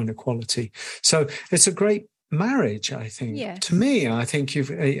that kind of quality. So it's a great marriage, I think. Yes. To me, I think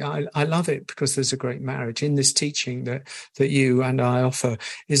I love it because there's a great marriage in this teaching that you and I offer.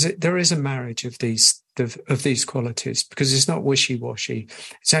 There is a marriage of these qualities, because it's not wishy-washy.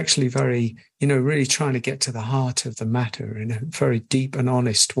 It's actually very, really trying to get to the heart of the matter in a very deep and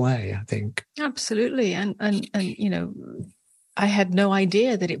honest way, I think. Absolutely. And I had no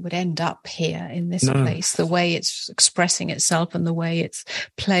idea that it would end up here in this place, the way it's expressing itself and the way it's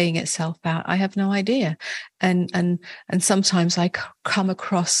playing itself out. I have no idea. And sometimes I come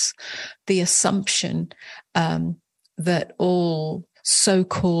across the assumption that all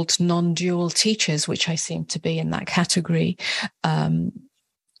so-called non-dual teachers, which I seem to be in that category, I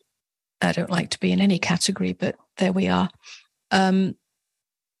don't like to be in any category, but there we are. But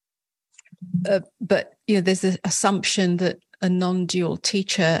there's this assumption that a non-dual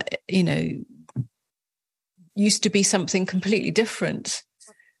teacher, used to be something completely different,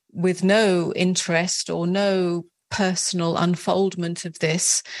 with no interest or no personal unfoldment of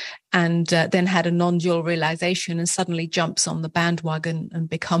this, and then had a non-dual realization and suddenly jumps on the bandwagon and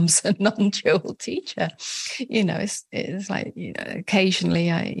becomes a non-dual teacher. It's like,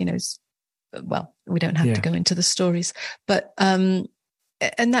 occasionally well, we don't have to go into the stories, but and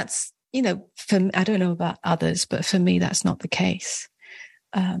that's, I don't know about others, but for me, that's not the case.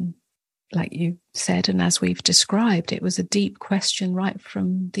 Like you said, and as we've described, it was a deep question right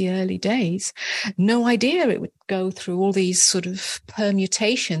from the early days. No idea it would go through all these sort of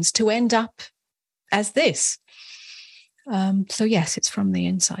permutations to end up as this. So yes, it's from the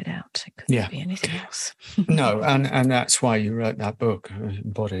inside out. It couldn't be anything else. No, and that's why you wrote that book,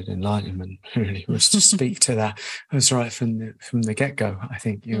 Embodied Enlightenment. Really was to speak to that. It was right from the get-go. I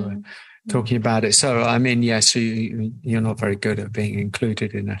think you were talking about it. So I mean, yes, you're not very good at being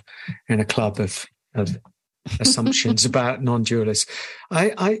included in a club of assumptions about non-dualists.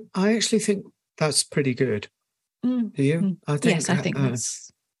 I actually think that's pretty good. Do you? I think, yes, I think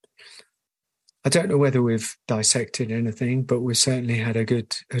that's. I don't know whether we've dissected anything, but we've certainly had a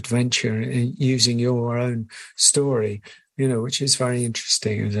good adventure in using your own story, which is very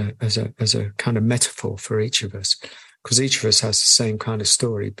interesting as a kind of metaphor for each of us, because each of us has the same kind of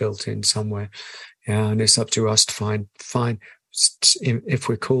story built in somewhere. Yeah, and it's up to us to find if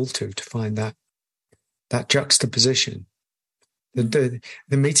we're called to find that juxtaposition, the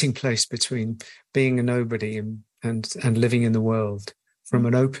meeting place between being a nobody and living in the world from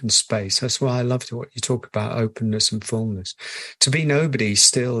an open space. That's why I loved what you talk about, openness and fullness. To be nobody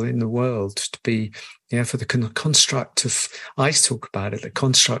still in the world, to be, for the construct of, I talk about it, the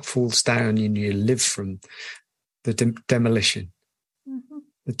construct falls down and you live from the demolition. Mm-hmm.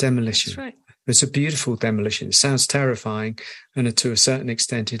 The demolition. That's right. It's a beautiful demolition. It sounds terrifying, and to a certain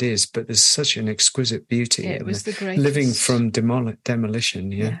extent it is, but there's such an exquisite beauty. It was the greatest. Living from demolition,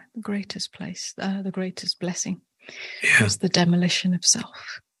 the greatest place, the greatest blessing. Yeah. It's the demolition of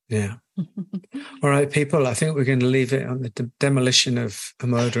self. Yeah. All right, people, I think we're going to leave it on the demolition of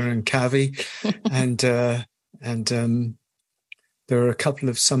Amoda and Kavi. and there are a couple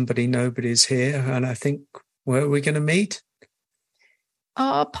of somebody nobodies here, and I think, where are we going to meet?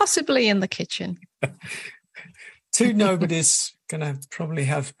 Possibly in the kitchen. Two nobodies going to probably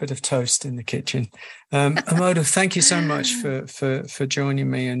have a bit of toast in the kitchen. Amoda, thank you so much for joining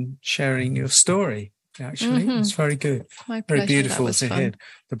me and sharing your story. Actually, it's very good. My pleasure. Very beautiful to hear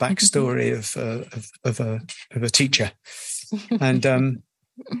the backstory of a teacher. And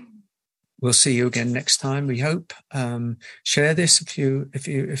we'll see you again next time, we hope. Share this if you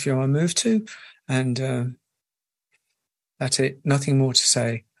are moved to, and that's it. Nothing more to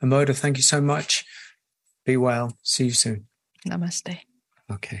say. Amoda, thank you so much. Be well. See you soon. Namaste.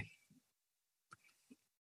 Okay.